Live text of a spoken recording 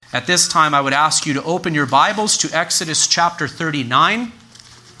At this time, I would ask you to open your Bibles to Exodus chapter 39.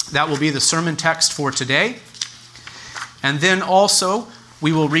 That will be the sermon text for today. And then also,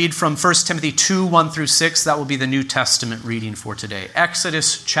 we will read from 1 Timothy 2, 1 through 6. That will be the New Testament reading for today.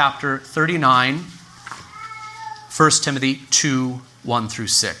 Exodus chapter 39, 1 Timothy 2, 1 through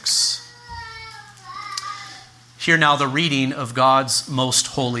 6. Hear now the reading of God's most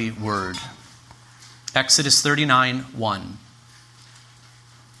holy word. Exodus 39, 1.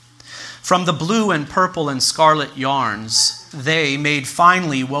 From the blue and purple and scarlet yarns, they made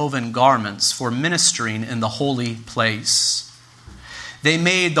finely woven garments for ministering in the holy place. They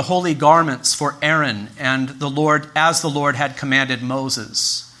made the holy garments for Aaron and the Lord, as the Lord had commanded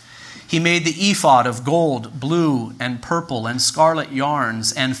Moses. He made the ephod of gold, blue and purple and scarlet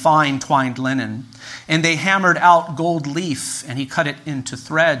yarns and fine twined linen. And they hammered out gold leaf, and he cut it into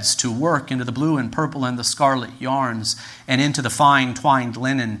threads to work into the blue and purple and the scarlet yarns and into the fine twined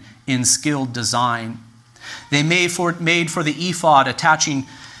linen in skilled design. They made for the ephod attaching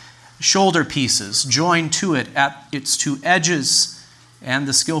shoulder pieces, joined to it at its two edges, and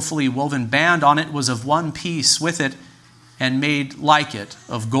the skillfully woven band on it was of one piece with it, and made like it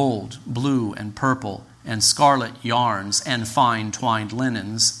of gold, blue, and purple, and scarlet yarns, and fine twined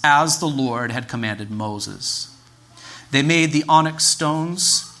linens, as the Lord had commanded Moses. They made the onyx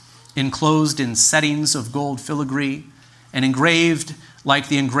stones, enclosed in settings of gold filigree, and engraved like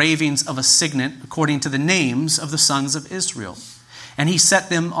the engravings of a signet, according to the names of the sons of Israel. And he set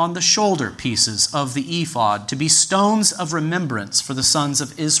them on the shoulder pieces of the ephod to be stones of remembrance for the sons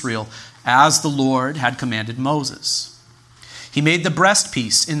of Israel, as the Lord had commanded Moses. He made the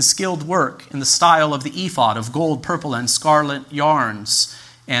breastpiece in skilled work in the style of the ephod of gold, purple, and scarlet yarns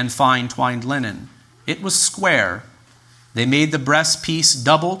and fine twined linen. It was square. They made the breastpiece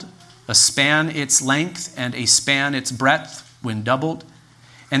doubled, a span its length and a span its breadth when doubled.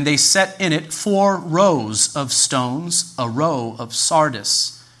 And they set in it 4 rows of stones, a row of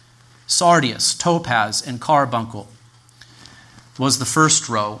sardius, topaz, and carbuncle was the first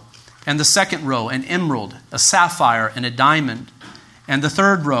row. And the second row, an emerald, a sapphire, and a diamond. And the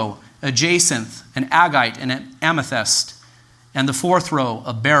third row, a jacinth, an agate, and an amethyst. And the fourth row,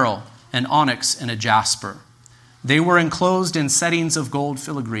 a beryl, an onyx, and a jasper. They were enclosed in settings of gold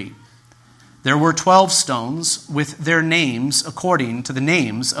filigree. There were 12 stones with their names according to the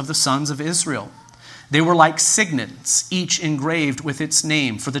names of the sons of Israel. They were like signets, each engraved with its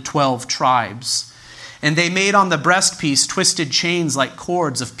name for the 12 tribes. And they made on the breastpiece twisted chains like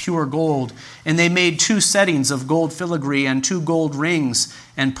cords of pure gold. And they made 2 settings of gold filigree and 2 gold rings,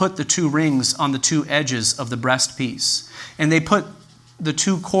 and put the 2 rings on the 2 edges of the breastpiece. And they put the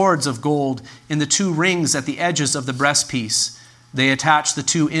 2 cords of gold in the 2 rings at the edges of the breastpiece. They attached the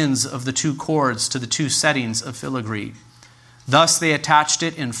 2 ends of the 2 cords to the 2 settings of filigree. Thus they attached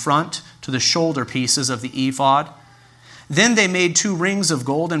it in front to the shoulder pieces of the ephod. Then they made 2 rings of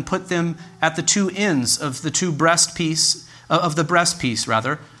gold and put them at the 2 ends of the breastpiece,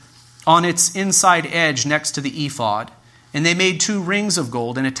 on its inside edge next to the ephod. And they made 2 rings of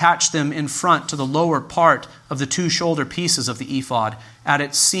gold and attached them in front to the lower part of the 2 shoulder pieces of the ephod at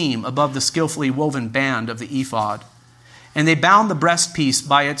its seam above the skillfully woven band of the ephod. And they bound the breastpiece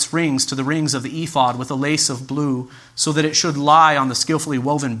by its rings to the rings of the ephod with a lace of blue, so that it should lie on the skillfully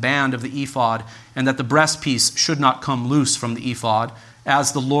woven band of the ephod, and that the breastpiece should not come loose from the ephod,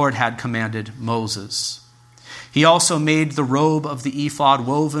 as the Lord had commanded Moses. He also made the robe of the ephod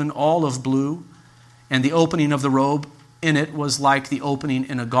woven all of blue, and the opening of the robe in it was like the opening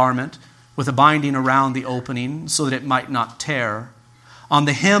in a garment, with a binding around the opening, so that it might not tear. On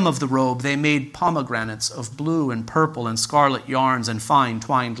the hem of the robe they made pomegranates of blue and purple and scarlet yarns and fine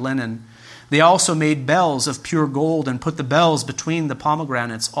twined linen. They also made bells of pure gold and put the bells between the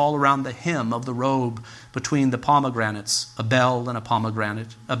pomegranates all around the hem of the robe between the pomegranates, a bell and a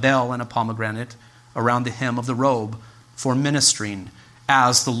pomegranate around the hem of the robe for ministering,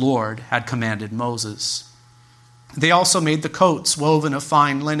 as the Lord had commanded Moses. They also made the coats woven of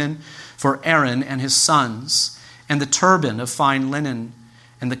fine linen for Aaron and his sons, and the turban of fine linen,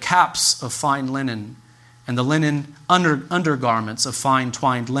 and the caps of fine linen, and the linen undergarments of fine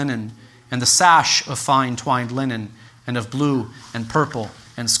twined linen, and the sash of fine twined linen, and of blue and purple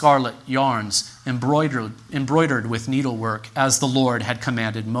and scarlet yarns, embroidered with needlework, as the Lord had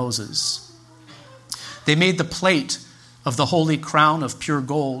commanded Moses. They made the plate of the holy crown of pure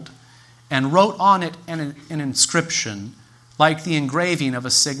gold, and wrote on it an inscription, like the engraving of a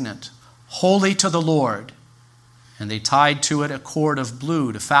signet, "Holy to the Lord." And they tied to it a cord of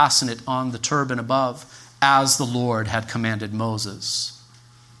blue to fasten it on the turban above, as the Lord had commanded Moses.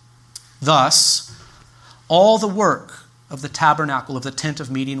 Thus, all the work of the tabernacle of the tent of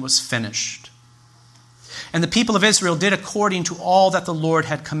meeting was finished. And the people of Israel did according to all that the Lord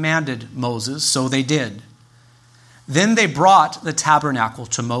had commanded Moses, so they did. Then they brought the tabernacle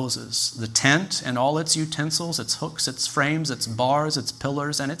to Moses, the tent and all its utensils, its hooks, its frames, its bars, its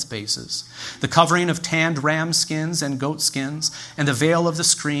pillars, and its bases, the covering of tanned ram skins and goat skins, and the veil of the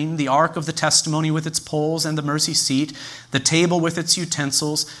screen, the ark of the testimony with its poles and the mercy seat, the table with its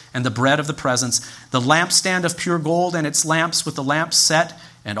utensils, and the bread of the presence, the lampstand of pure gold and its lamps with the lamp set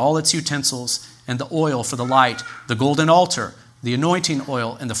and all its utensils, and the oil for the light, the golden altar, the anointing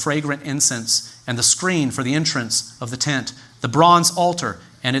oil and the fragrant incense, and the screen for the entrance of the tent, the bronze altar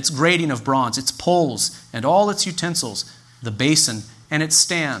and its grating of bronze, its poles and all its utensils, the basin and its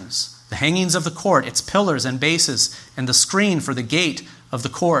stands, the hangings of the court, its pillars and bases, and the screen for the gate of the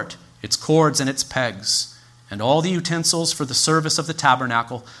court, its cords and its pegs, and all the utensils for the service of the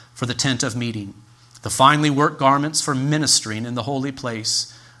tabernacle, for the tent of meeting, the finely worked garments for ministering in the holy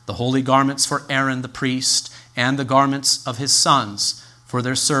place, the holy garments for Aaron the priest, and the garments of his sons for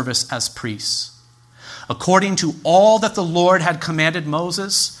their service as priests. According to all that the Lord had commanded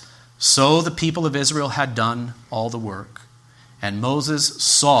Moses, so the people of Israel had done all the work. And Moses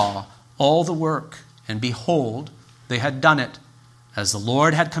saw all the work, and behold, they had done it. As the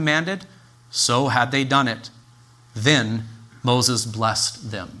Lord had commanded, so had they done it. Then Moses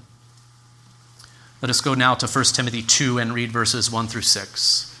blessed them. Let us go now to 1 Timothy 2 and read verses 1 through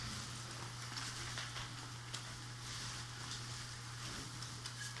 6.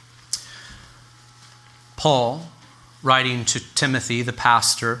 Paul, writing to Timothy, the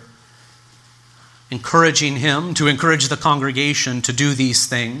pastor, encouraging him to encourage the congregation to do these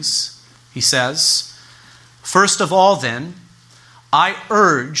things, he says, "First of all, then, I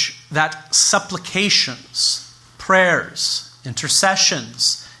urge that supplications, prayers,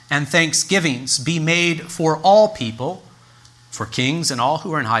 intercessions, and thanksgivings be made for all people, for kings and all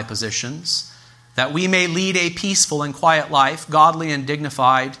who are in high positions, that we may lead a peaceful and quiet life, godly and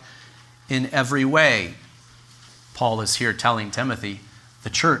dignified in every way." Paul is here telling Timothy,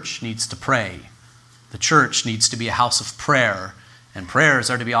 the church needs to pray. The church needs to be a house of prayer, and prayers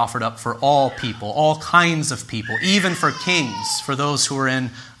are to be offered up for all people, all kinds of people, even for kings, for those who are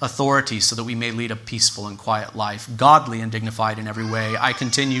in authority, so that we may lead a peaceful and quiet life, godly and dignified in every way. I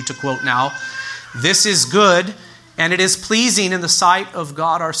continue to quote now, "This is good, and it is pleasing in the sight of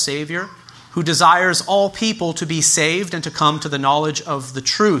God our Savior, who desires all people to be saved and to come to the knowledge of the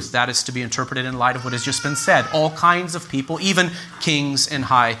truth." That is to be interpreted in light of what has just been said. All kinds of people, even kings in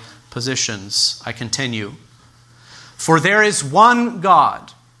high positions. I continue. "For there is one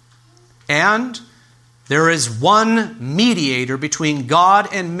God, and there is one mediator between God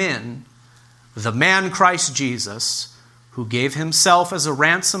and men, the man Christ Jesus, who gave himself as a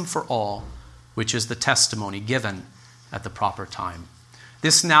ransom for all, which is the testimony given at the proper time."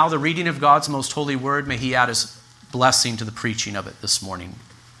 This now, the reading of God's most holy word, may he add his blessing to the preaching of it this morning.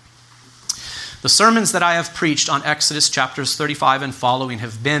 The sermons that I have preached on Exodus chapters 35 and following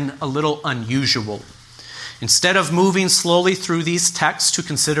have been a little unusual. Instead of moving slowly through these texts to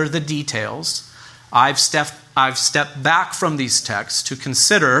consider the details, I've stepped back from these texts to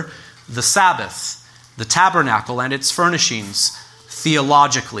consider the Sabbath, the tabernacle, and its furnishings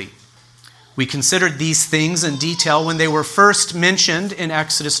theologically. We considered these things in detail when they were first mentioned in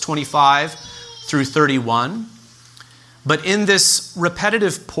Exodus 25 through 31. But in this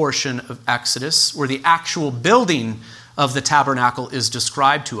repetitive portion of Exodus, where the actual building of the tabernacle is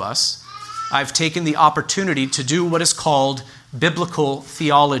described to us, I've taken the opportunity to do what is called biblical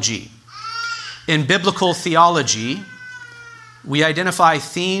theology. In biblical theology, we identify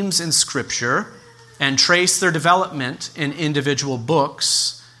themes in Scripture and trace their development in individual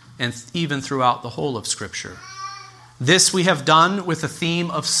books, and even throughout the whole of Scripture. This we have done with the theme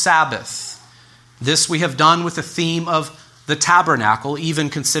of Sabbath. This we have done with the theme of the tabernacle,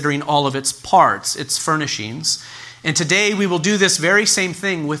 even considering all of its parts, its furnishings. And today we will do this very same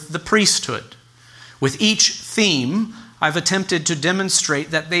thing with the priesthood. With each theme, I've attempted to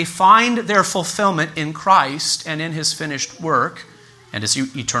demonstrate that they find their fulfillment in Christ and in his finished work and his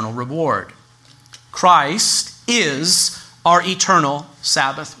eternal reward. Christ is our eternal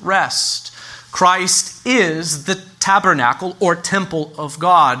Sabbath rest. Christ is the tabernacle or temple of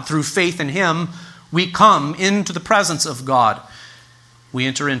God. Through faith in him, we come into the presence of God. We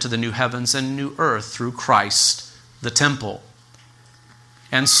enter into the new heavens and new earth through Christ, the temple.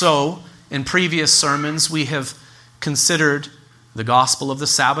 And so, in previous sermons, we have considered the gospel of the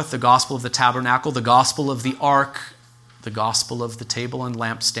Sabbath, the gospel of the tabernacle, the gospel of the ark, the gospel of the table and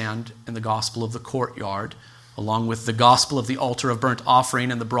lampstand, and the gospel of the courtyard, along with the gospel of the altar of burnt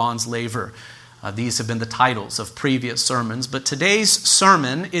offering and the bronze laver. These have been the titles of previous sermons, but today's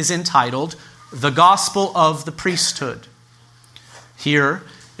sermon is entitled, The Gospel of the Priesthood. Here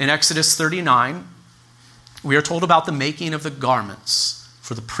in Exodus 39, we are told about the making of the garments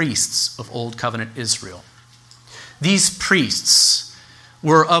for the priests of Old Covenant Israel. These priests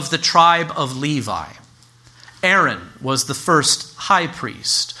were of the tribe of Levi. Aaron was the first high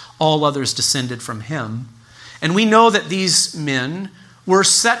priest. All others descended from him. And we know that these men were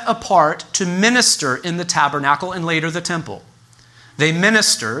set apart to minister in the tabernacle and later the temple. They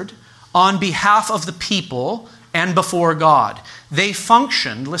ministered on behalf of the people and before God. They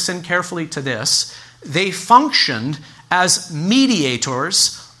functioned, listen carefully to this, they functioned as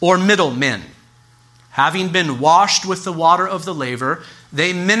mediators or middlemen. Having been washed with the water of the laver,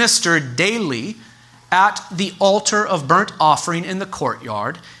 they ministered daily at the altar of burnt offering in the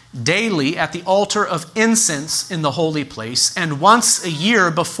courtyard, daily at the altar of incense in the holy place, and once a year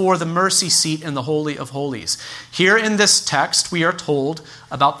before the mercy seat in the Holy of Holies. Here in this text, we are told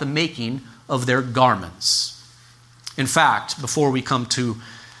about the making of their garments. In fact, before we come to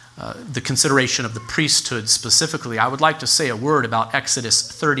the consideration of the priesthood specifically, I would like to say a word about Exodus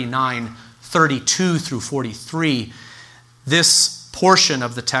 39, 32 through 43. This portion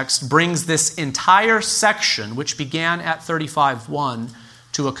of the text brings this entire section, which began at 35:1,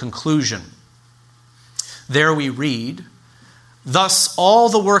 to a conclusion. There we read, "Thus all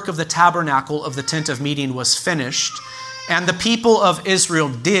the work of the tabernacle of the tent of meeting was finished, and the people of Israel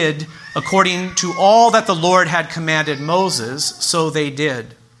did according to all that the Lord had commanded Moses, so they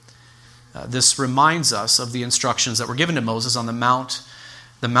did." This reminds us of the instructions that were given to Moses on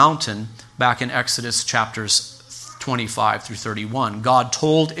the mountain back in Exodus chapters 25 through 31. God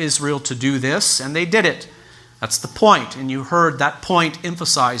told Israel to do this, and they did it. That's the point, and you heard that point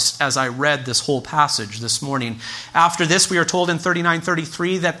emphasized as I read this whole passage this morning. After this, we are told in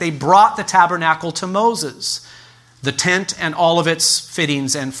 39:33 that they brought the tabernacle to Moses, the tent and all of its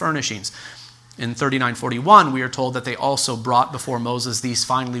fittings and furnishings. In 39:41, we are told that they also brought before Moses these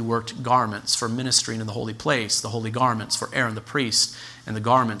finely worked garments for ministering in the holy place, the holy garments for Aaron the priest, and the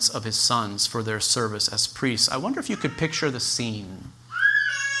garments of his sons for their service as priests. I wonder if you could picture the scene.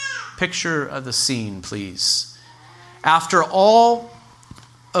 Picture the scene, please. After all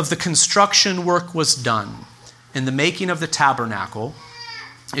of the construction work was done in the making of the tabernacle,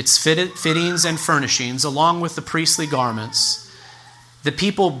 its fittings and furnishings, along with the priestly garments, the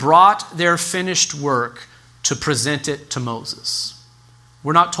people brought their finished work to present it to Moses.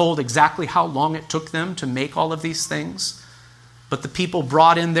 We're not told exactly how long it took them to make all of these things, but the people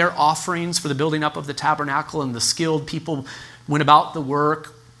brought in their offerings for the building up of the tabernacle, and the skilled people went about the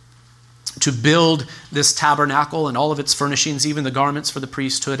work to build this tabernacle and all of its furnishings, even the garments for the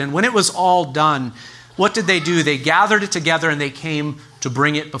priesthood. And when it was all done, what did they do? They gathered it together and they came to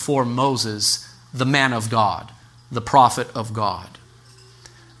bring it before Moses, the man of God, the prophet of God.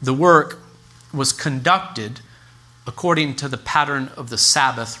 The work was conducted according to the pattern of the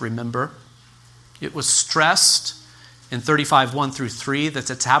Sabbath, remember? It was stressed in 35:1 through 3 that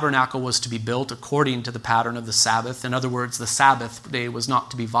the tabernacle was to be built according to the pattern of the Sabbath. In other words, the Sabbath day was not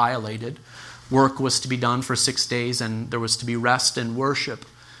to be violated. Work was to be done for 6 days, and there was to be rest and worship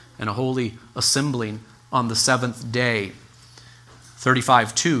and a holy assembling on the seventh day.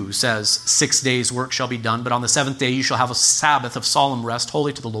 35:2 says, 6 days work shall be done, but on the seventh day you shall have a Sabbath of solemn rest,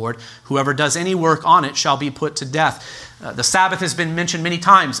 holy to the Lord. Whoever does any work on it shall be put to death. The Sabbath has been mentioned many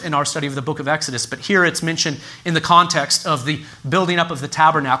times in our study of the book of Exodus, but here it's mentioned in the context of the building up of the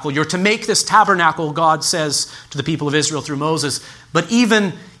tabernacle. You're to make this tabernacle, God says to the people of Israel through Moses, but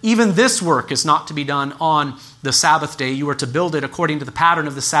even this work is not to be done on the Sabbath day. You are to build it according to the pattern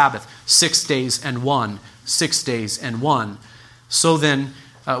of the Sabbath, 6 days and 1, 6 days and 1. So then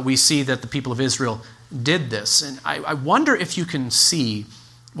we see that the people of Israel did this. And I wonder if you can see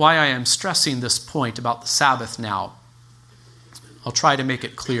why I am stressing this point about the Sabbath now. I'll try to make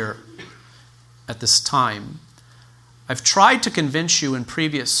it clear at this time. I've tried to convince you in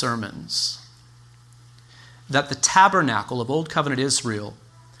previous sermons that the tabernacle of Old Covenant Israel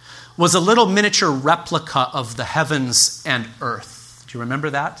was a little miniature replica of the heavens and earth. Do you remember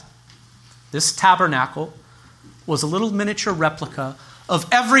that? This tabernacle was a little miniature replica of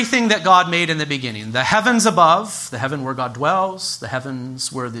everything that God made in the beginning. The heavens above, the heaven where God dwells, the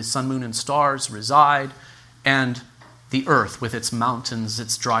heavens where the sun, moon, and stars reside, and the earth with its mountains,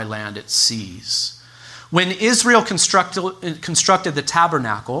 its dry land, its seas. When Israel constructed the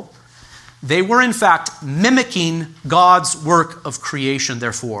tabernacle, they were in fact mimicking God's work of creation,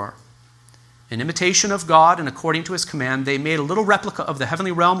 therefore. In imitation of God and according to his command, they made a little replica of the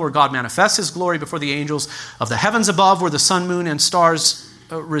heavenly realm where God manifests his glory before the angels, of the heavens above where the sun, moon, and stars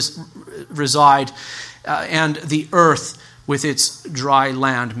reside, and the earth with its dry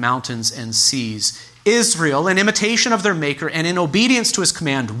land, mountains, and seas. Israel, in imitation of their Maker and in obedience to his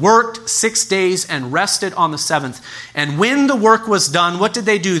command, worked 6 days and rested on the seventh. And when the work was done, what did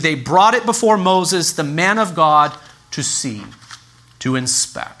they do? They brought it before Moses, the man of God, to see, to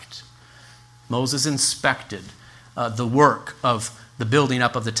inspect. Moses inspected the work of the building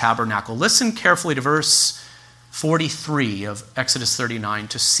up of the tabernacle. Listen carefully to verse 43 of Exodus 39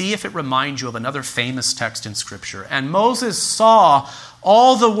 to see if it reminds you of another famous text in Scripture. And Moses saw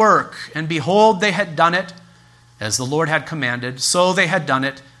all the work, and behold, they had done it as the Lord had commanded, so they had done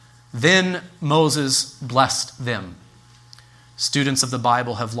it. Then Moses blessed them. Students of the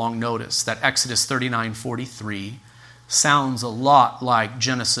Bible have long noticed that Exodus 39:43 sounds a lot like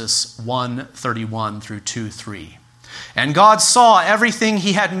Genesis 1:31 through 2:3. And God saw everything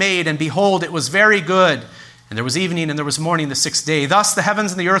he had made, and behold, it was very good. And there was evening and there was morning the sixth day. Thus the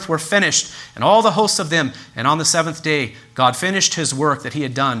heavens and the earth were finished, and all the hosts of them. And on the seventh day God finished his work that he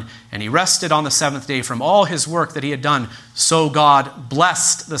had done, and he rested on the seventh day from all his work that he had done. So God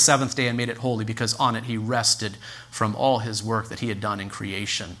blessed the seventh day and made it holy, because on it he rested from all his work that he had done in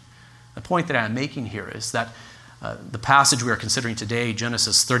creation. The point that I'm making here is that the passage we are considering today,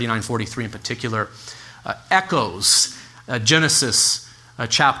 Genesis 39:43 in particular, echoes Genesis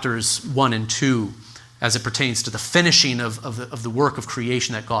chapters 1 and 2 as it pertains to the finishing of the work of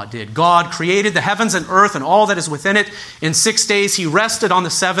creation that God did. God created the heavens and earth and all that is within it. In 6 days he rested on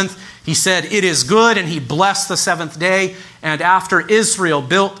the seventh. He said, "It is good," and he blessed the seventh day. And after Israel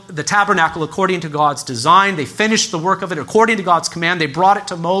built the tabernacle according to God's design, they finished the work of it according to God's command. They brought it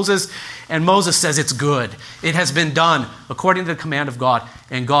to Moses, and Moses says, "It's good. It has been done according to the command of God."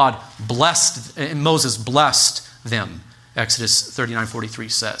 And God blessed, and Moses blessed them, Exodus 39:43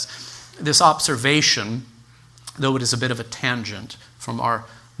 says. This observation, though it is a bit of a tangent from our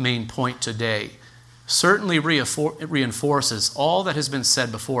main point today, certainly reinforces all that has been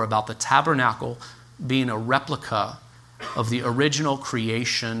said before about the tabernacle being a replica of the original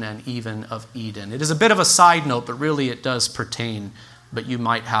creation and even of Eden. It is a bit of a side note, but really it does pertain, but you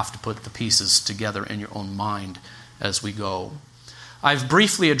might have to put the pieces together in your own mind as we go. I've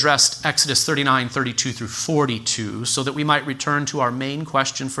briefly addressed Exodus 39:32 through 42 so that we might return to our main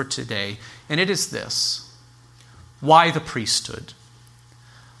question for today, and it is this: why the priesthood?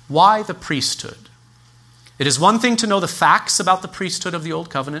 Why the priesthood? It is one thing to know the facts about the priesthood of the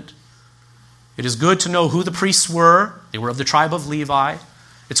Old Covenant. It is good to know who the priests were. They were of the tribe of Levi.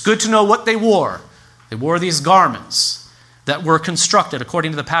 It's good to know what they wore. They wore these garments that were constructed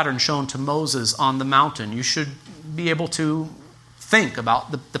according to the pattern shown to Moses on the mountain. You should be able to think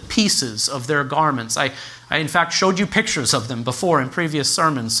about the pieces of their garments. I in fact showed you pictures of them before in previous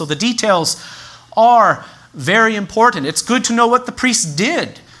sermons. So the details are very important. It's good to know what the priests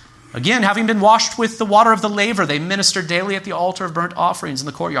did. Again, having been washed with the water of the laver, they ministered daily at the altar of burnt offerings in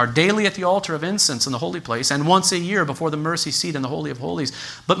the courtyard, daily at the altar of incense in the holy place, and once a year before the mercy seat in the Holy of Holies.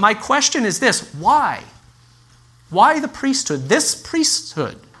 But my question is this: why? Why the priesthood? This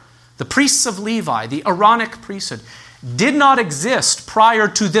priesthood, the priests of Levi, the Aaronic priesthood, did not exist prior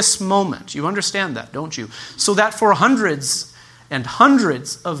to this moment. You understand that, don't you? So that for hundreds and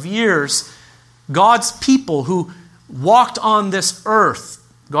hundreds of years, God's people who walked on this earth,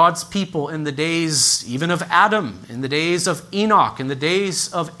 God's people in the days even of Adam, in the days of Enoch, in the days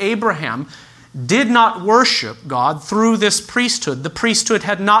of Abraham, did not worship God through this priesthood. The priesthood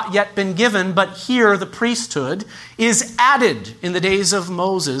had not yet been given, but here the priesthood is added in the days of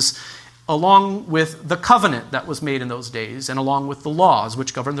Moses, along with the covenant that was made in those days, and along with the laws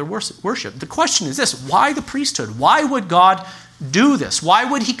which govern their worship. The question is this: why the priesthood? Why would God do this? Why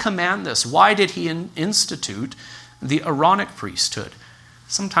would he command this? Why did he institute the Aaronic priesthood?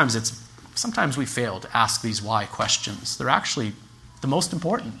 Sometimes we fail to ask these why questions. They're actually the most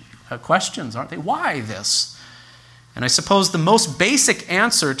important questions, aren't they? Why this? And I suppose the most basic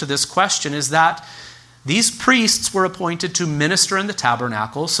answer to this question is that these priests were appointed to minister in the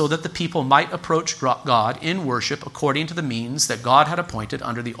tabernacle so that the people might approach God in worship according to the means that God had appointed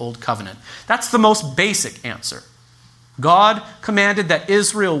under the Old Covenant. That's the most basic answer. God commanded that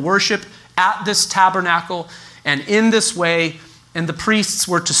Israel worship at this tabernacle and in this way, and the priests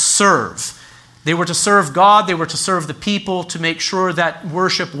were to serve. They were to serve God, they were to serve the people, to make sure that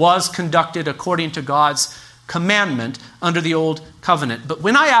worship was conducted according to God's commandment under the Old Covenant. But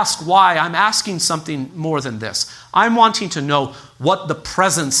when I ask why, I'm asking something more than this. I'm wanting to know what the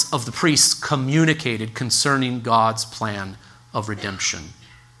presence of the priests communicated concerning God's plan of redemption.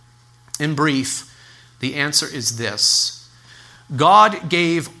 In brief, the answer is this: God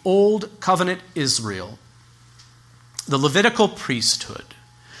gave Old Covenant Israel the Levitical priesthood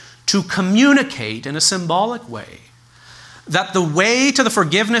to communicate in a symbolic way that the way to the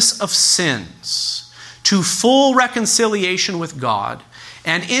forgiveness of sins, to full reconciliation with God,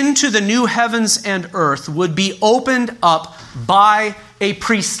 and into the new heavens and earth would be opened up by a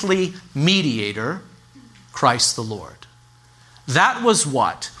priestly mediator, Christ the Lord. That was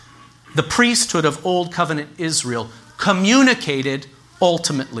what the priesthood of Old Covenant Israel communicated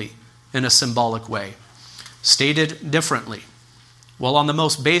ultimately in a symbolic way. Stated differently, well, on the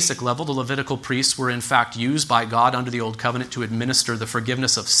most basic level, the Levitical priests were in fact used by God under the Old Covenant to administer the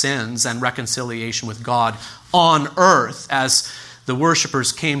forgiveness of sins and reconciliation with God on earth as the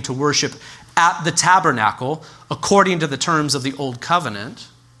worshipers came to worship at the tabernacle according to the terms of the Old Covenant.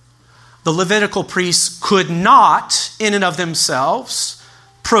 The Levitical priests could not, in and of themselves,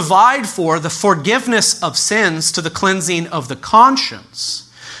 provide for the forgiveness of sins to the cleansing of the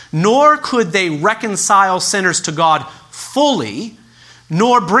conscience, nor could they reconcile sinners to God fully,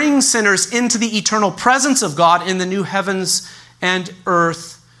 nor bring sinners into the eternal presence of God in the new heavens and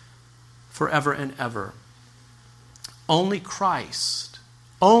earth forever and ever. Only Christ,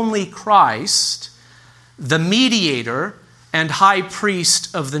 the mediator and high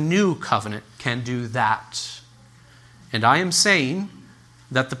priest of the new covenant, can do that. And I am saying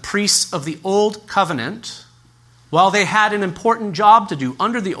that the priests of the old covenant, while they had an important job to do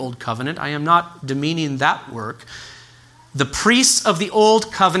under the old covenant, I am not demeaning that work, the priests of the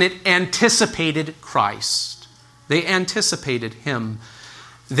old covenant anticipated Christ. They anticipated him.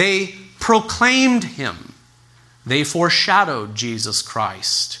 They proclaimed him. They foreshadowed Jesus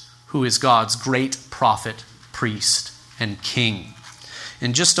Christ, who is God's great prophet, priest, and king.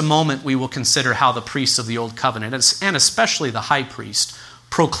 In just a moment, we will consider how the priests of the Old Covenant, and especially the high priest,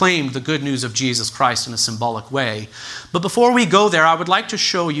 proclaimed the good news of Jesus Christ in a symbolic way. But before we go there, I would like to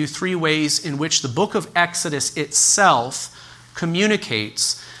show you 3 ways in which the book of Exodus itself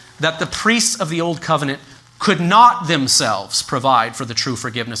communicates that the priests of the Old Covenant could not themselves provide for the true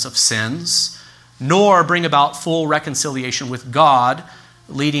forgiveness of sins, nor bring about full reconciliation with God,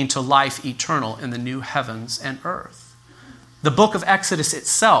 leading to life eternal in the new heavens and earth. The book of Exodus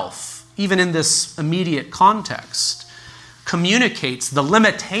itself, even in this immediate context, communicates the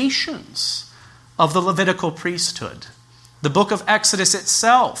limitations of the Levitical priesthood. The book of Exodus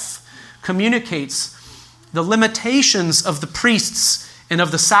itself communicates the limitations of the priests and of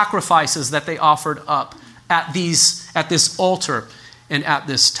the sacrifices that they offered up at this altar and at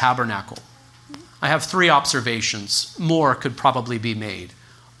this tabernacle. I have 3 observations. More could probably be made.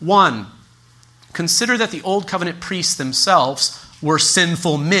 1, consider that the Old Covenant priests themselves were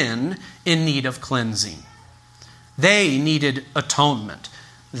sinful men in need of cleansing. They needed atonement.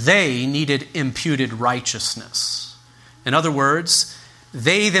 They needed imputed righteousness. In other words,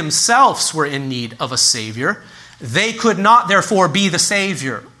 they themselves were in need of a Savior. They could not, therefore, be the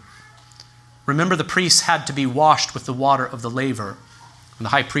Savior. Remember, the priests had to be washed with the water of the laver. When the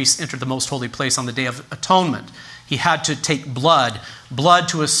high priest entered the most holy place on the Day of Atonement, he had to take blood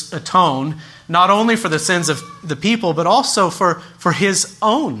to atone, not only for the sins of the people, but also for his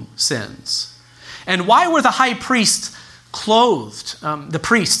own sins. And why were the high priests clothed, the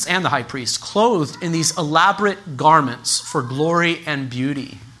priests and the high priest, clothed in these elaborate garments for glory and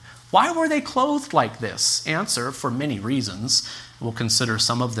beauty? Why were they clothed like this? Answer, for many reasons. We'll consider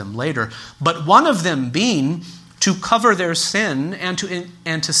some of them later. But one of them being to cover their sin and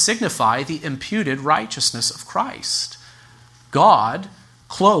to signify the imputed righteousness of Christ. God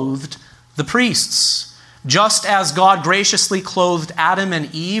clothed the priests. Just as God graciously clothed Adam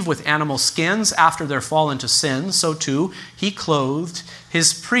and Eve with animal skins after their fall into sin, so too he clothed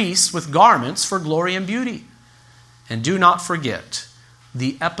his priests with garments for glory and beauty. And do not forget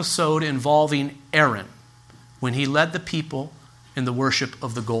the episode involving Aaron when he led the people in the worship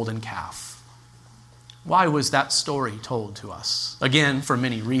of the golden calf. Why was that story told to us? Again, for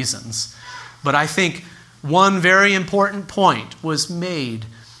many reasons. But I think one very important point was made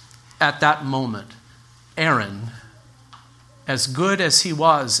at that moment. Aaron, as good as he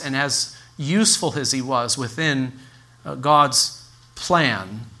was and as useful as he was within God's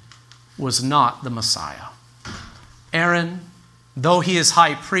plan, was not the Messiah. Aaron, though he is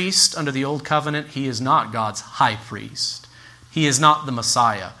high priest under the Old Covenant, he is not God's high priest. He is not the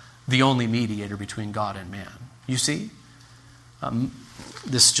Messiah, the only mediator between God and man. You see?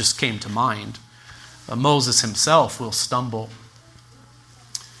 This just came to mind. Moses himself will stumble,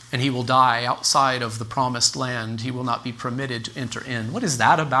 and he will die outside of the promised land. He will not be permitted to enter in. What is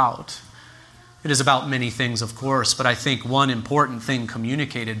that about? It is about many things, of course, but I think one important thing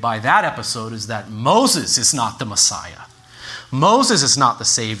communicated by that episode is that Moses is not the Messiah. Moses is not the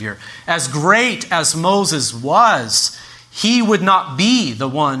Savior. As great as Moses was, He would not be the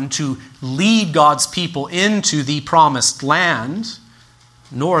one to lead God's people into the promised land,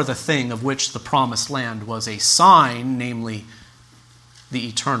 nor the thing of which the promised land was a sign, namely the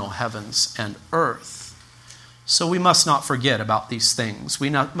eternal heavens and earth. So we must not forget about these things. We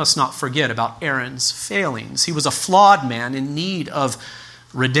must not forget about Aaron's failings. He was a flawed man in need of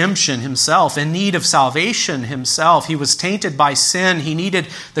redemption himself, in need of salvation himself. He was tainted by sin. He needed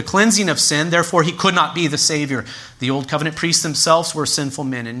the cleansing of sin. Therefore, he could not be the Savior. The Old Covenant priests themselves were sinful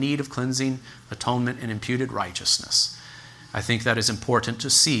men in need of cleansing, atonement, and imputed righteousness. I think that is important to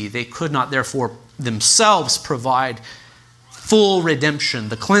see. They could not, therefore, themselves provide full redemption,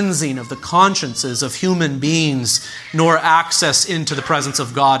 the cleansing of the consciences of human beings, nor access into the presence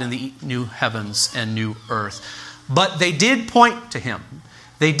of God in the new heavens and new earth. But they did point to him.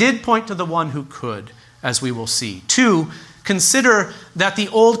 They did point to the one who could, as we will see. 2, consider that the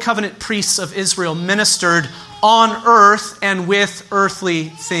Old Covenant priests of Israel ministered on earth and with earthly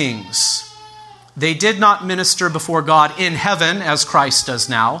things. They did not minister before God in heaven as Christ does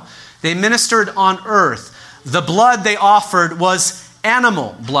now. They ministered on earth. The blood they offered was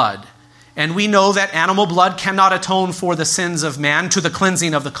animal blood. And we know that animal blood cannot atone for the sins of man to the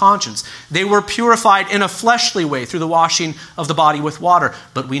cleansing of the conscience. They were purified in a fleshly way through the washing of the body with water.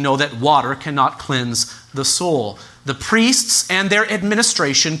 But we know that water cannot cleanse the soul. The priests and their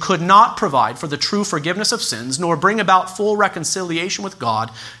administration could not provide for the true forgiveness of sins, nor bring about full reconciliation with God,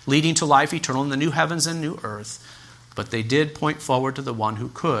 leading to life eternal in the new heavens and new earth. But they did point forward to the one who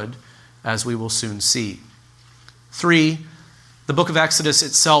could, as we will soon see. 3, the book of Exodus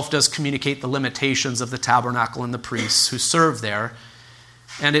itself does communicate the limitations of the tabernacle and the priests who serve there.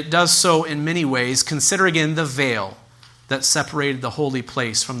 And it does so in many ways. Consider again the veil that separated the holy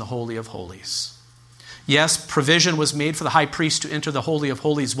place from the Holy of Holies. Yes, provision was made for the high priest to enter the Holy of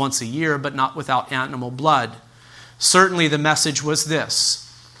Holies once a year, but not without animal blood. Certainly the message was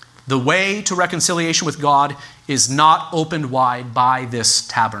this: the way to reconciliation with God is not opened wide by this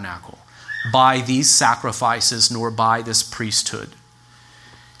tabernacle, by these sacrifices, nor by this priesthood.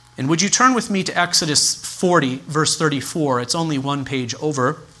 And would you turn with me to Exodus 40, verse 34? It's only one page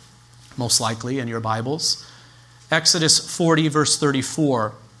over, most likely, in your Bibles. Exodus 40, verse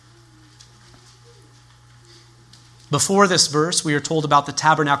 34. Before this verse, we are told about the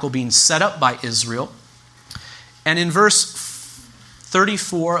tabernacle being set up by Israel. And in verse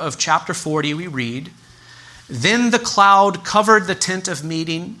 34 of chapter 40, we read, "Then the cloud covered the tent of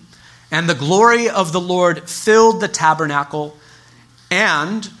meeting, and the glory of the Lord filled the tabernacle,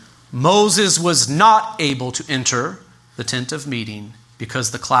 and Moses was not able to enter the tent of meeting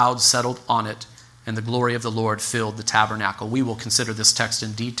because the cloud settled on it, and the glory of the Lord filled the tabernacle." We will consider this text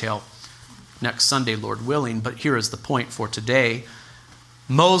in detail next Sunday, Lord willing, but here is the point for today.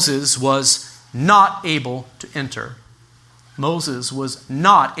 Moses was not able to enter. Moses was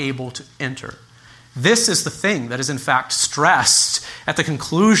not able to enter. This is the thing that is in fact stressed at the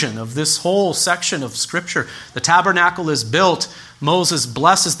conclusion of this whole section of Scripture. The tabernacle is built. Moses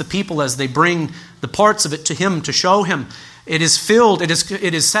blesses the people as they bring the parts of it to him to show him. It is filled, it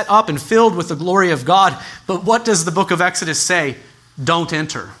is set up and filled with the glory of God. But what does the book of Exodus say? Don't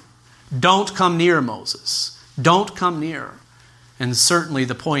enter. Don't come near, Moses. Don't come near. And certainly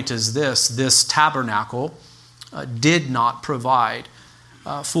the point is this tabernacle did not provide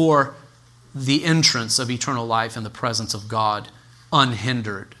for the entrance of eternal life in the presence of God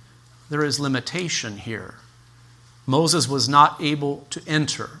unhindered. There is limitation here. Moses was not able to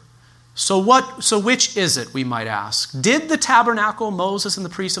enter. So which is it, we might ask? Did the tabernacle, Moses and the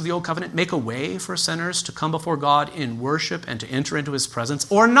priests of the Old Covenant, make a way for sinners to come before God in worship and to enter into his presence,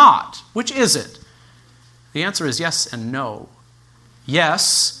 or not? Which is it? The answer is yes and no.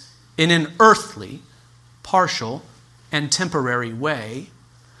 Yes, in an earthly, partial, and temporary way,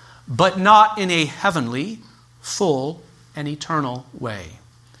 but not in a heavenly, full, and eternal way.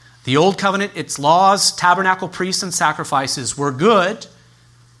 The Old Covenant, its laws, tabernacle, priests, and sacrifices were good,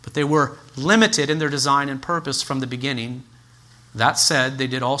 but they were limited in their design and purpose from the beginning. That said, they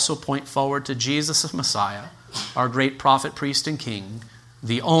did also point forward to Jesus the Messiah, our great prophet, priest, and king,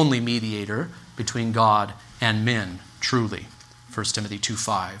 the only mediator between God and men, truly. 1 Timothy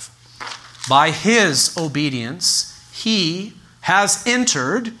 2:5. By his obedience, he has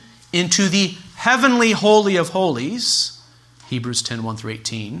entered into the heavenly holy of holies, Hebrews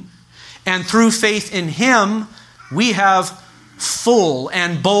 10:1-18, and through faith in him, we have full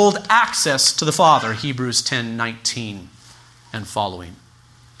and bold access to the Father, Hebrews 10:19 and following.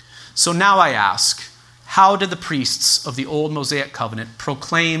 So now I ask, how did the priests of the old Mosaic covenant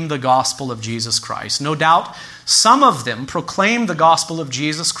proclaim the gospel of Jesus Christ? No doubt some of them proclaimed the gospel of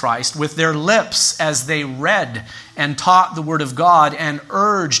Jesus Christ with their lips as they read and taught the word of God and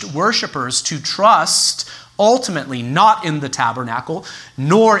urged worshipers to trust ultimately not in the tabernacle,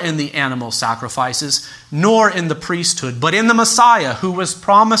 nor in the animal sacrifices, nor in the priesthood, but in the Messiah who was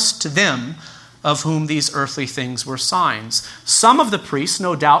promised to them, of whom these earthly things were signs. Some of the priests,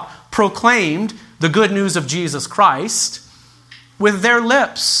 no doubt, proclaimed the good news of Jesus Christ with their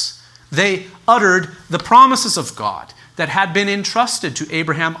lips. They uttered the promises of God that had been entrusted to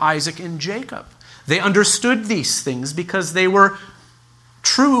Abraham, Isaac, and Jacob. They understood these things because they were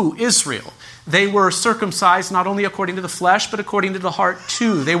true Israel. They were circumcised not only according to the flesh, but according to the heart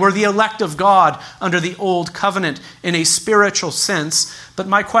too. They were the elect of God under the old covenant in a spiritual sense. But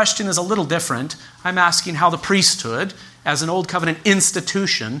my question is a little different. I'm asking how the priesthood, as an old covenant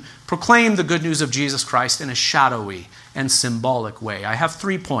institution, proclaimed the good news of Jesus Christ in a shadowy and symbolic way. I have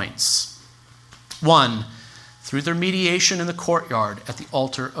 3 points. 1, through their mediation in the courtyard at the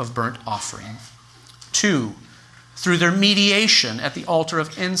altar of burnt offering. 2, through their mediation at the altar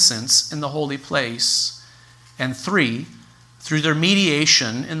of incense in the holy place. And 3, through their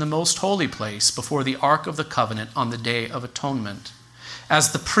mediation in the most holy place before the Ark of the Covenant on the Day of Atonement.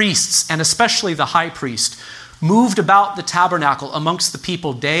 As the priests, and especially the high priest, moved about the tabernacle amongst the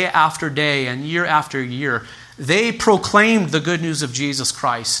people day after day and year after year, they proclaimed the good news of Jesus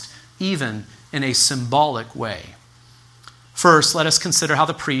Christ, even in a symbolic way. First, let us consider how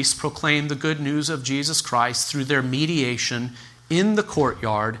the priests proclaimed the good news of Jesus Christ through their mediation in the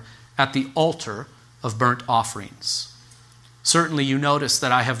courtyard at the altar of burnt offerings. Certainly you notice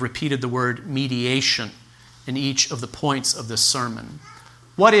that I have repeated the word mediation in each of the points of this sermon.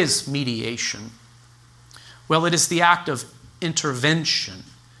 What is mediation? Well, it is the act of intervention,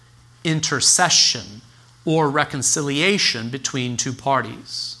 intercession, or reconciliation between two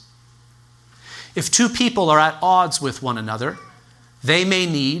parties. If two people are at odds with one another, they may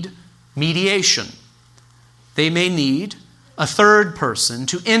need mediation. They may need a third person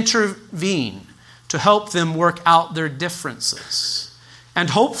to intervene to help them work out their differences.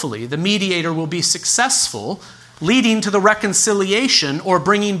 And hopefully the mediator will be successful, leading to the reconciliation or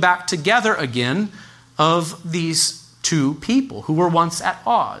bringing back together again of these two people who were once at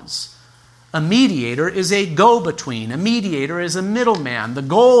odds. A mediator is a go-between. A mediator is a middleman. The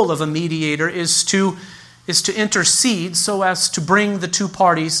goal of a mediator is to intercede so as to bring the two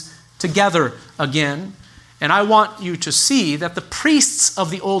parties together again. And I want you to see that the priests of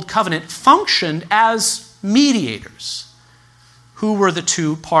the Old Covenant functioned as mediators. Who were the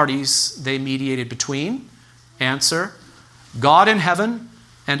two parties they mediated between? Answer: God in heaven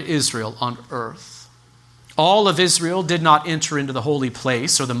and Israel on earth. All of Israel did not enter into the holy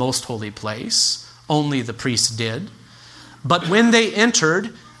place or the most holy place. Only the priests did. But when they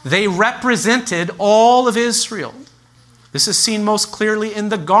entered, they represented all of Israel. This is seen most clearly in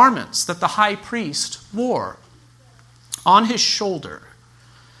the garments that the high priest wore. On his shoulders,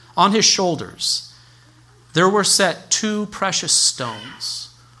 there were set 2 precious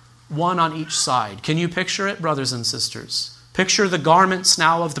stones, one on each side. Can you picture it, brothers and sisters? Picture the garments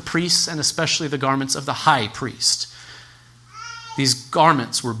now of the priests, and especially the garments of the high priest. These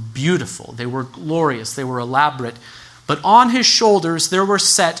garments were beautiful. They were glorious. They were elaborate. But on his shoulders there were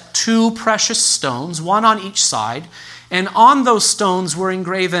set 2 precious stones, one on each side, and on those stones were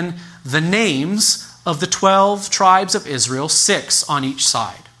engraven the names of the 12 tribes of Israel, 6 on each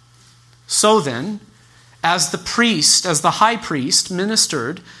side. So then, as the high priest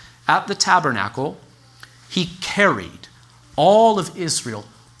ministered at the tabernacle, he carried all of Israel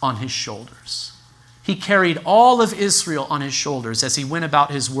on his shoulders. He carried all of Israel on his shoulders as he went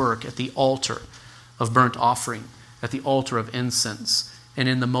about his work at the altar of burnt offering, at the altar of incense, and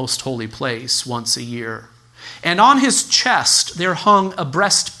in the most holy place once a year. And on his chest there hung a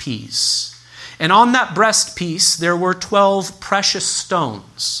breastpiece. And on that breastpiece there were 12 precious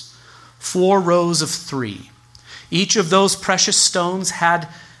stones, 4 rows of 3. Each of those precious stones had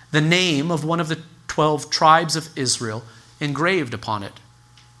the name of one of the 12 tribes of Israel engraved upon it.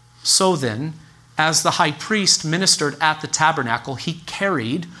 So then, as the high priest ministered at the tabernacle, he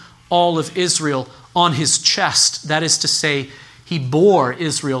carried all of Israel on his chest. That is to say, he bore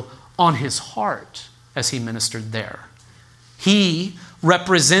Israel on his heart as he ministered there. He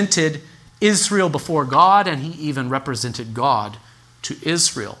represented Israel before God, and he even represented God to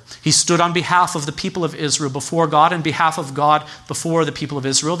Israel. He stood on behalf of the people of Israel before God, and behalf of God before the people of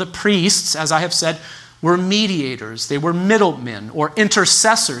Israel. The priests, as I have said, were mediators. They were middlemen or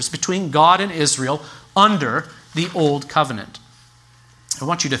intercessors between God and Israel under the Old Covenant. I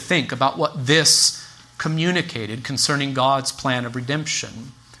want you to think about what this communicated concerning God's plan of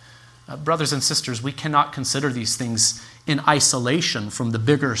redemption. Brothers and sisters, we cannot consider these things in isolation from the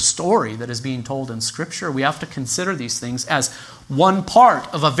bigger story that is being told in Scripture. We have to consider these things as one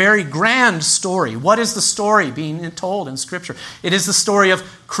part of a very grand story. What is the story being told in Scripture? It is the story of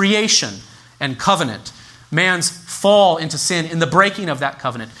creation and covenant, man's fall into sin in the breaking of that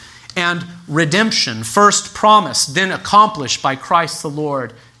covenant, and redemption, first promised, then accomplished by Christ the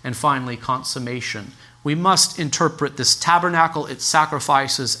Lord, and finally consummation. We must interpret this tabernacle, its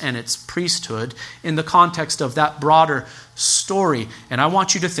sacrifices, and its priesthood in the context of that broader story. And I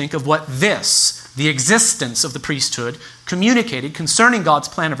want you to think of what the existence of the priesthood, communicated concerning God's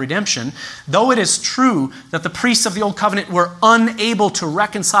plan of redemption. Though it is true that the priests of the Old Covenant were unable to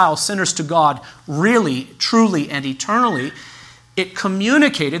reconcile sinners to God really, truly, and eternally, it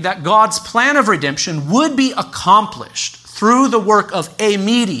communicated that God's plan of redemption would be accomplished through the work of a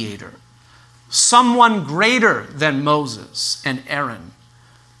mediator, someone greater than Moses and Aaron,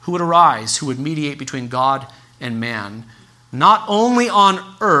 who would arise, who would mediate between God and man, not only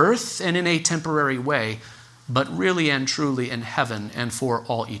on earth and in a temporary way, but really and truly in heaven and for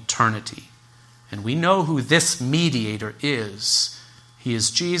all eternity. And we know who this mediator is. He is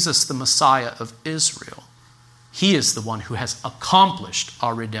Jesus, the Messiah of Israel. He is the one who has accomplished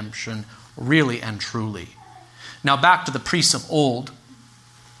our redemption really and truly. Now back to the priests of old.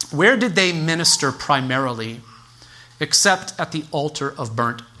 Where did they minister primarily except at the altar of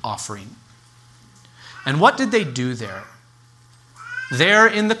burnt offering? And what did they do there? There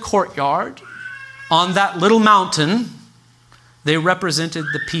in the courtyard, on that little mountain, they represented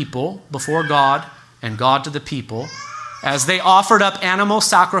the people before God and God to the people as they offered up animal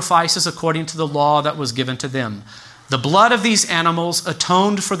sacrifices according to the law that was given to them. The blood of these animals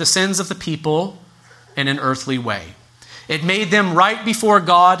atoned for the sins of the people in an earthly way. It made them right before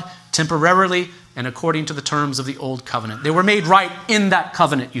God temporarily and according to the terms of the old covenant. They were made right in that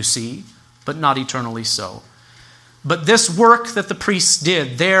covenant, you see, but not eternally so. But this work that the priests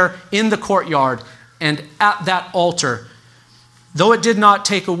did there in the courtyard and at that altar, though it did not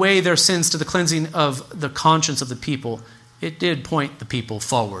take away their sins to the cleansing of the conscience of the people, it did point the people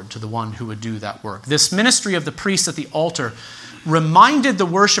forward to the one who would do that work. This ministry of the priests at the altar reminded the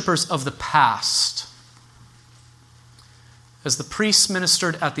worshipers of the past. As the priests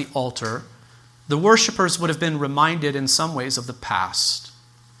ministered at the altar, the worshipers would have been reminded in some ways of the past.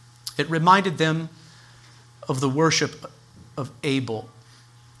 It reminded them of the worship of Abel.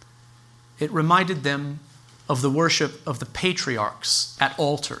 It reminded them of the worship of the patriarchs at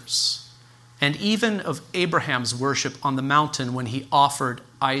altars, and even of Abraham's worship on the mountain when he offered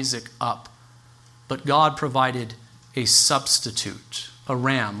Isaac up. But God provided a substitute, a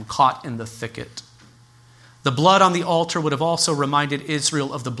ram caught in the thicket. The blood on the altar would have also reminded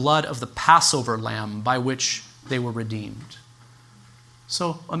Israel of the blood of the Passover lamb by which they were redeemed.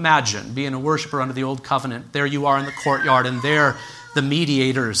 So imagine being a worshiper under the Old Covenant. There you are in the courtyard, and there the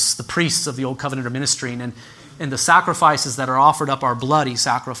mediators, the priests of the Old Covenant are ministering, and the sacrifices that are offered up are bloody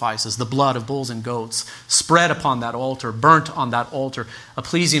sacrifices, the blood of bulls and goats, spread upon that altar, burnt on that altar, a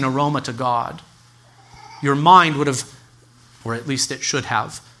pleasing aroma to God. Your mind would have, or at least it should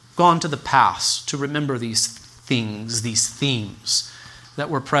have, gone to the past to remember these things, these themes that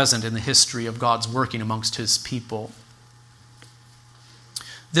were present in the history of God's working amongst his people.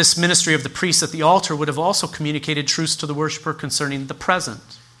 This ministry of the priests at the altar would have also communicated truths to the worshiper concerning the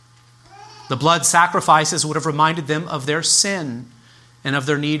present. The blood sacrifices would have reminded them of their sin and of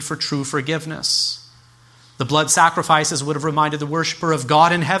their need for true forgiveness. The blood sacrifices would have reminded the worshiper of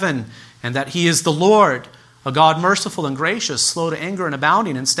God in heaven and that he is the Lord, a God merciful and gracious, slow to anger and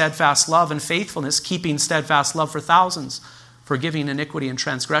abounding in steadfast love and faithfulness, keeping steadfast love for thousands, forgiving iniquity and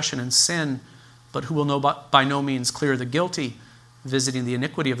transgression and sin, but who will by no means clear the guilty, visiting the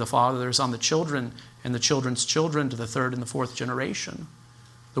iniquity of the fathers on the children and the children's children to the third and the fourth generation.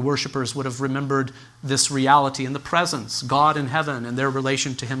 The worshipers would have remembered this reality in the presence, God in heaven, and their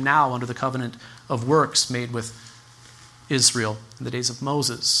relation to him now under the covenant of works made with Israel in the days of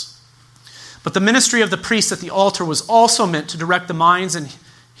Moses. But the ministry of the priest at the altar was also meant to direct the minds and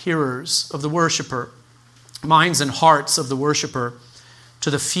hearers of the worshiper, minds and hearts of the worshiper,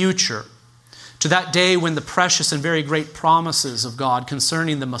 to the future, to that day when the precious and very great promises of God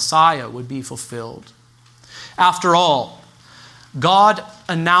concerning the Messiah would be fulfilled. After all, God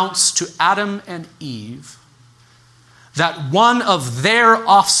announced to Adam and Eve that one of their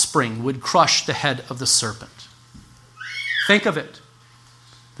offspring would crush the head of the serpent. Think of it.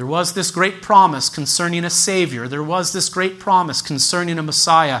 There was this great promise concerning a Savior. There was this great promise concerning a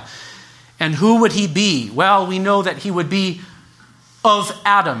Messiah. And who would he be? Well, we know that he would be of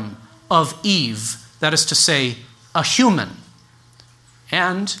Adam, of Eve, that is to say, a human.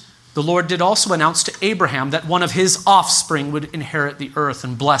 And the Lord did also announce to Abraham that one of his offspring would inherit the earth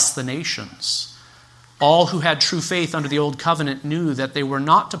and bless the nations. All who had true faith under the old covenant knew that they were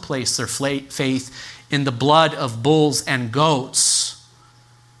not to place their faith in the blood of bulls and goats,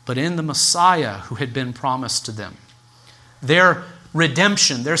 but in the Messiah who had been promised to them. Their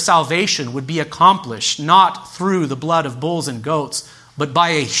redemption, their salvation would be accomplished not through the blood of bulls and goats, but by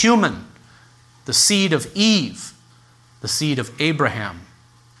a human, the seed of Eve, the seed of Abraham.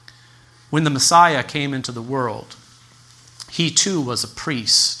 When the Messiah came into the world, he too was a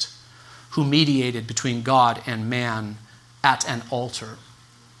priest who mediated between God and man at an altar.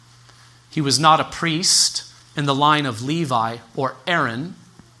 He was not a priest in the line of Levi or Aaron,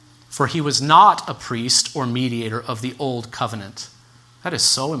 for he was not a priest or mediator of the old covenant. That is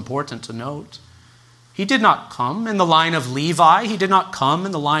so important to note. He did not come in the line of Levi. He did not come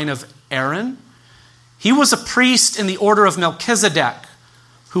in the line of Aaron. He was a priest in the order of Melchizedek,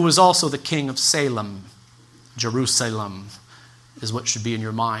 who was also the king of Salem. Jerusalem is what should be in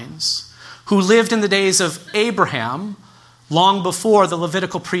your minds. Who lived in the days of Abraham, long before the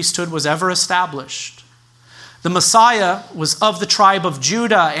Levitical priesthood was ever established. The Messiah was of the tribe of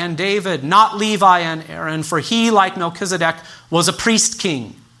Judah and David, not Levi and Aaron, for he, like Melchizedek, was a priest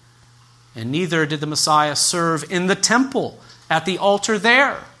king. And neither did the Messiah serve in the temple at the altar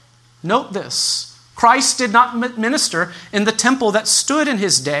there. Note this. Christ did not minister in the temple that stood in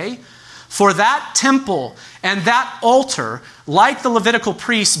his day, for that temple and that altar, like the Levitical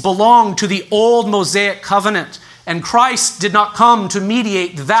priests, belonged to the old Mosaic covenant, and Christ did not come to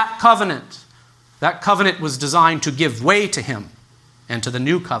mediate that covenant. That covenant was designed to give way to him and to the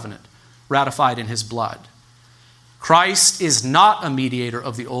new covenant, ratified in his blood. Christ is not a mediator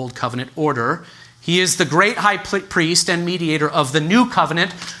of the old covenant order. He is the great high priest and mediator of the new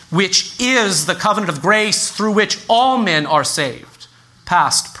covenant, which is the covenant of grace through which all men are saved,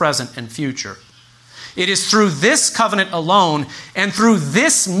 past, present, and future. It is through this covenant alone and through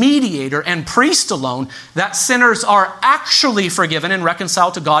this mediator and priest alone that sinners are actually forgiven and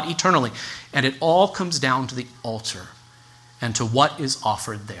reconciled to God eternally. And it all comes down to the altar and to what is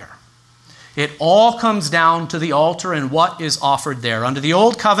offered there. It all comes down to the altar and what is offered there. Under the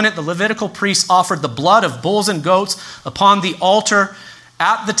old covenant, the Levitical priests offered the blood of bulls and goats upon the altar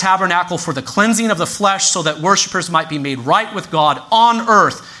at the tabernacle for the cleansing of the flesh, so that worshipers might be made right with God on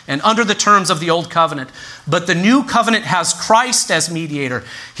earth and under the terms of the old covenant. But the new covenant has Christ as mediator.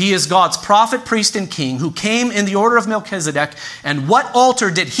 He is God's prophet, priest, and king who came in the order of Melchizedek. And what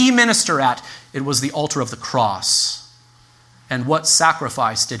altar did he minister at? It was the altar of the cross. And what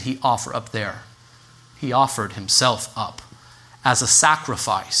sacrifice did he offer up there? He offered himself up as a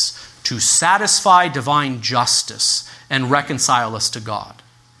sacrifice to satisfy divine justice and reconcile us to God.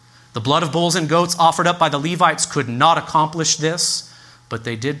 The blood of bulls and goats offered up by the Levites could not accomplish this, but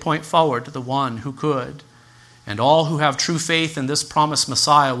they did point forward to the one who could. And all who have true faith in this promised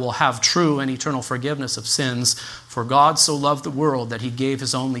Messiah will have true and eternal forgiveness of sins. For God so loved the world that he gave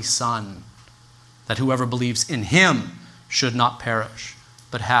his only Son, that whoever believes in him should not perish,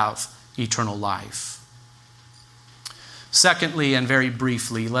 but have eternal life. Secondly, and very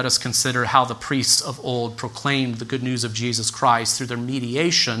briefly, let us consider how the priests of old proclaimed the good news of Jesus Christ through their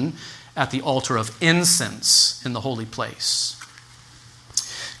mediation at the altar of incense in the holy place.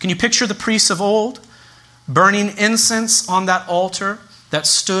 Can you picture the priests of old burning incense on that altar that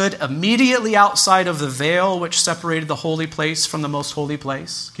stood immediately outside of the veil which separated the holy place from the most holy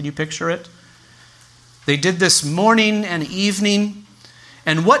place? Can you picture it? They did this morning and evening.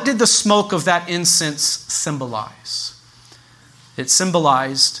 And what did the smoke of that incense symbolize? It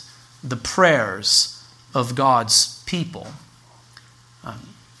symbolized the prayers of God's people.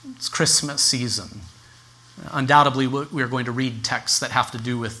 It's Christmas season. Undoubtedly, we are going to read texts that have to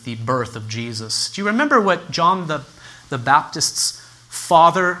do with the birth of Jesus. Do you remember what John the Baptist's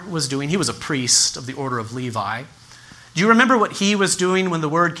father was doing? He was a priest of the order of Levi. Do you remember what he was doing when the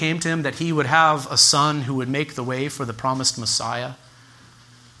word came to him that he would have a son who would make the way for the promised Messiah?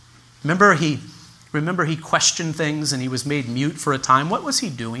 Remember he questioned things and he was made mute for a time. What was he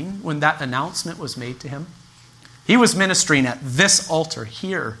doing when that announcement was made to him? He was ministering at this altar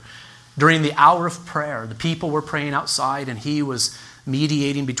here during the hour of prayer. The people were praying outside and he was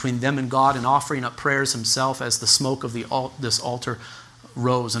mediating between them and God and offering up prayers himself as the smoke of this altar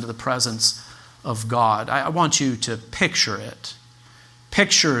rose into the presence of God. I want you to picture it.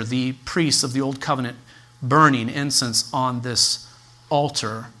 Picture the priests of the old covenant burning incense on this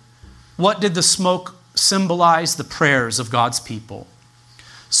altar. What did the smoke symbolize? The prayers of God's people.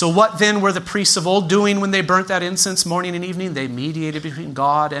 So what then were the priests of old doing when they burnt that incense morning and evening? They mediated between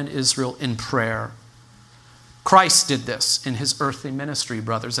God and Israel in prayer. Christ did this in his earthly ministry,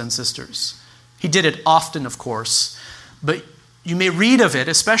 brothers and sisters. He did it often, of course, but you may read of it,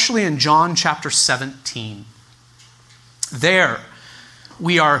 especially in John chapter 17. There,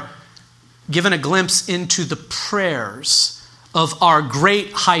 we are given a glimpse into the prayers of our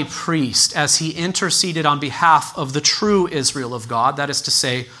great high priest as he interceded on behalf of the true Israel of God, that is to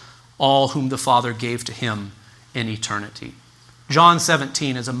say, all whom the Father gave to him in eternity. John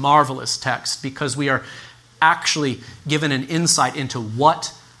 17 is a marvelous text because we are actually given an insight into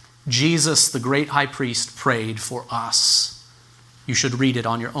what Jesus, the great high priest, prayed for us. You should read it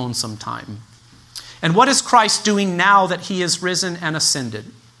on your own sometime. And what is Christ doing now that he is risen and ascended?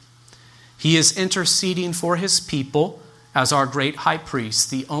 He is interceding for his people as our great high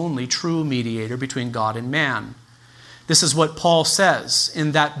priest, the only true mediator between God and man. This is what Paul says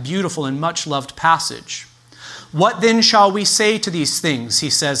in that beautiful and much loved passage. What then shall we say to these things? He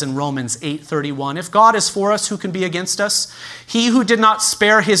says in Romans 8:31. If God is for us, who can be against us? He who did not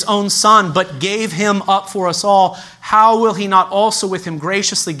spare his own son, but gave him up for us all, how will he not also with him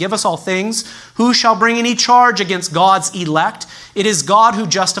graciously give us all things? Who shall bring any charge against God's elect? It is God who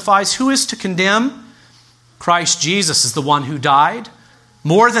justifies. Who is to condemn? Christ Jesus is the one who died.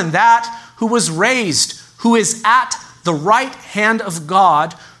 More than that, who was raised, who is at the right hand of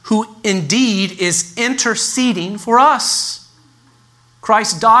God, who indeed is interceding for us.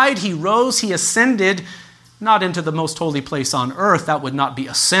 Christ died, he rose, he ascended, not into the most holy place on earth. That would not be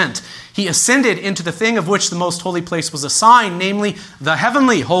ascent. He ascended into the thing of which the most holy place was a sign, namely the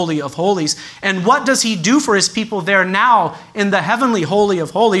heavenly holy of holies. And what does he do for his people there now in the heavenly holy of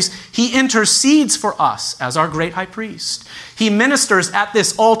holies? He intercedes for us as our great high priest. He ministers at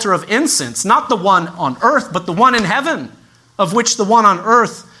this altar of incense, not the one on earth, but the one in heaven, of which the one on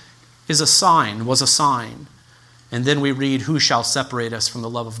earth is a sign, was a sign. And then we read, who shall separate us from the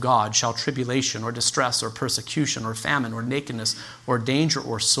love of God? Shall tribulation or distress or persecution or famine or nakedness or danger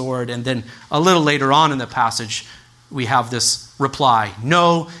or sword? And then a little later on in the passage, we have this reply,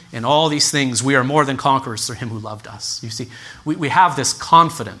 no, in all these things we are more than conquerors through him who loved us. You see, we have this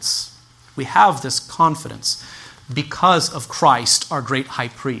confidence. We have this confidence because of Christ, our great high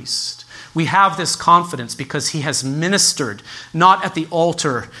priest. We have this confidence because he has ministered not at the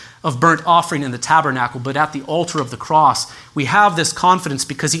altar of burnt offering in the tabernacle, but at the altar of the cross. We have this confidence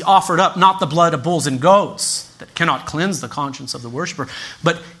because he offered up not the blood of bulls and goats that cannot cleanse the conscience of the worshiper,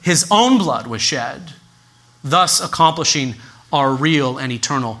 but his own blood was shed, thus accomplishing our real and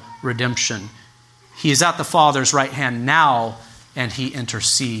eternal redemption. He is at the Father's right hand now, and he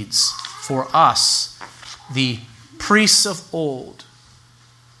intercedes for us. The priests of old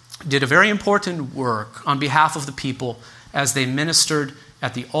did a very important work on behalf of the people as they ministered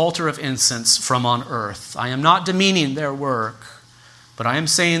at the altar of incense from on earth. I am not demeaning their work, but I am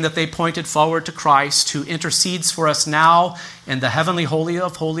saying that they pointed forward to Christ, who intercedes for us now in the heavenly holy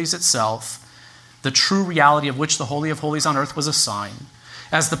of holies itself, the true reality of which the holy of holies on earth was a sign.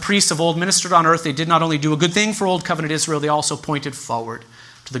 As the priests of old ministered on earth, they did not only do a good thing for Old Covenant Israel, they also pointed forward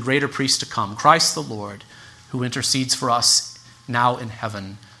to the greater priest to come, Christ the Lord, who intercedes for us now in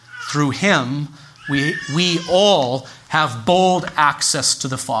heaven. Through him, we all have bold access to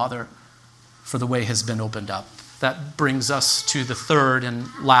the Father, for the way has been opened up. That brings us to the third and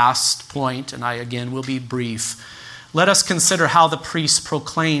last point, and I again will be brief. Let us consider how the priests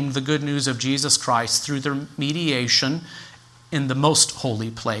proclaimed the good news of Jesus Christ through their mediation in the most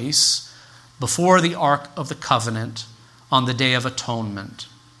holy place before the Ark of the Covenant on the Day of Atonement.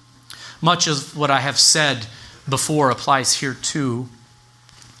 Much of what I have said before applies here too.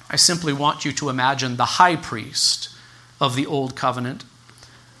 I simply want you to imagine the high priest of the Old Covenant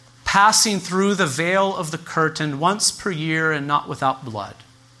passing through the veil of the curtain once per year and not without blood.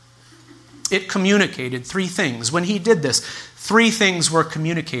 It communicated three things. When he did this, three things were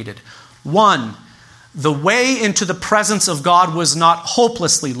communicated. One, the way into the presence of God was not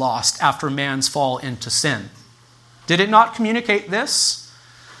hopelessly lost after man's fall into sin. Did it not communicate this?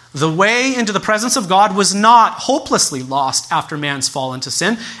 The way into the presence of God was not hopelessly lost after man's fall into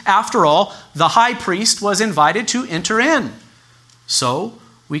sin. After all, the high priest was invited to enter in. So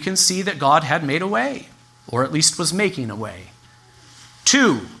we can see that God had made a way, or at least was making a way.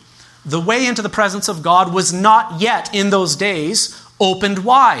 Two, the way into the presence of God was not yet in those days opened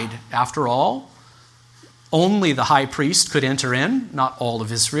wide. After all, only the high priest could enter in, not all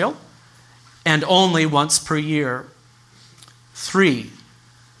of Israel, and only once per year. Three,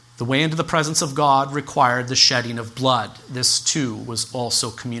 the way into the presence of God required the shedding of blood. This too was also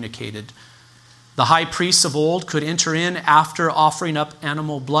communicated. The high priests of old could enter in after offering up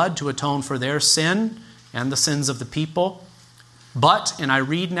animal blood to atone for their sin and the sins of the people. But, and I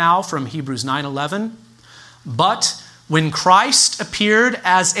read now from Hebrews 9:11, But when Christ appeared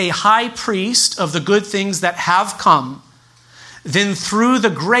as a high priest of the good things that have come, then through the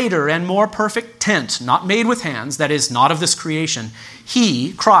greater and more perfect tent, not made with hands, that is, not of this creation,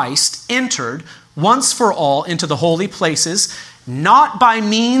 he, Christ, entered once for all into the holy places, not by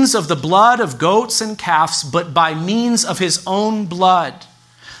means of the blood of goats and calves, but by means of his own blood,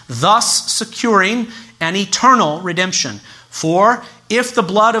 thus securing an eternal redemption. For if the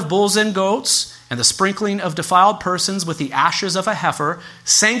blood of bulls and goats and the sprinkling of defiled persons with the ashes of a heifer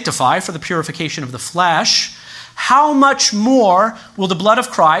sanctify for the purification of the flesh, how much more will the blood of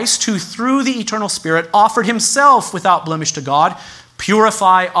Christ, who through the eternal Spirit offered himself without blemish to God,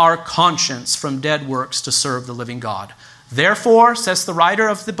 purify our conscience from dead works to serve the living God? Therefore, says the writer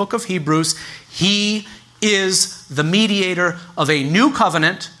of the book of Hebrews, he is the mediator of a new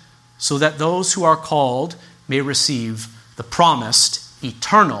covenant, so that those who are called may receive the promised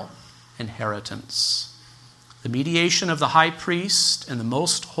eternal inheritance. The mediation of the high priest in the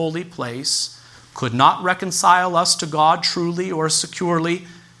most holy place could not reconcile us to God truly or securely.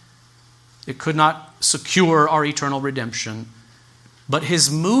 It could not secure our eternal redemption. But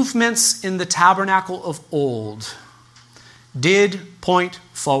his movements in the tabernacle of old did point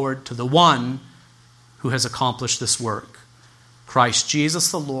forward to the one who has accomplished this work, Christ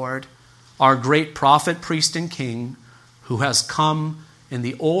Jesus the Lord, our great prophet, priest, and king, who has come in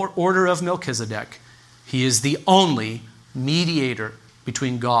the order of Melchizedek. He is the only mediator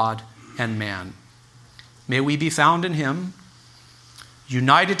between God and man. May we be found in him,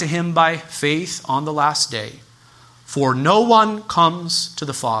 united to him by faith on the last day. For no one comes to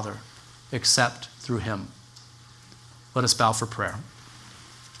the Father except through him. Let us bow for prayer.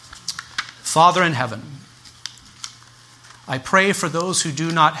 Father in heaven, I pray for those who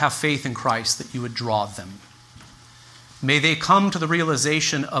do not have faith in Christ that you would draw them. May they come to the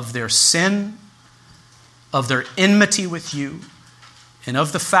realization of their sin, of their enmity with you, and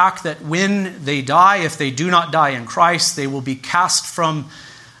of the fact that when they die, if they do not die in Christ, they will be cast from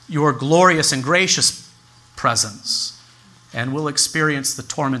your glorious and gracious presence and will experience the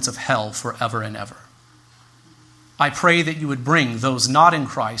torments of hell forever and ever. I pray that you would bring those not in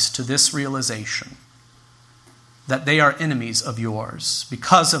Christ to this realization that they are enemies of yours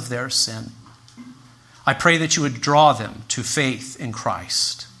because of their sin. I pray that you would draw them to faith in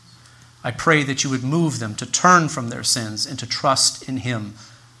Christ. I pray that you would move them to turn from their sins and to trust in him,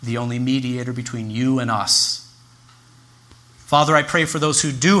 the only mediator between you and us. Father, I pray for those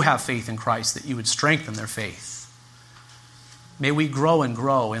who do have faith in Christ that you would strengthen their faith. May we grow and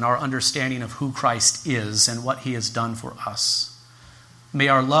grow in our understanding of who Christ is and what he has done for us. May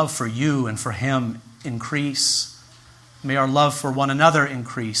our love for you and for him increase. May our love for one another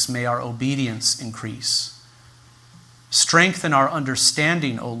increase. May our obedience increase. Strengthen our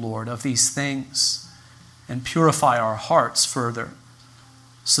understanding, O Lord, of these things and purify our hearts further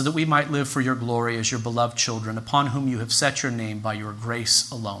so that we might live for your glory as your beloved children upon whom you have set your name by your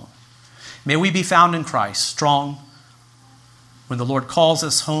grace alone. May we be found in Christ, strong when the Lord calls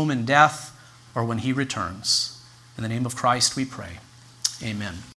us home in death or when he returns. In the name of Christ we pray. Amen.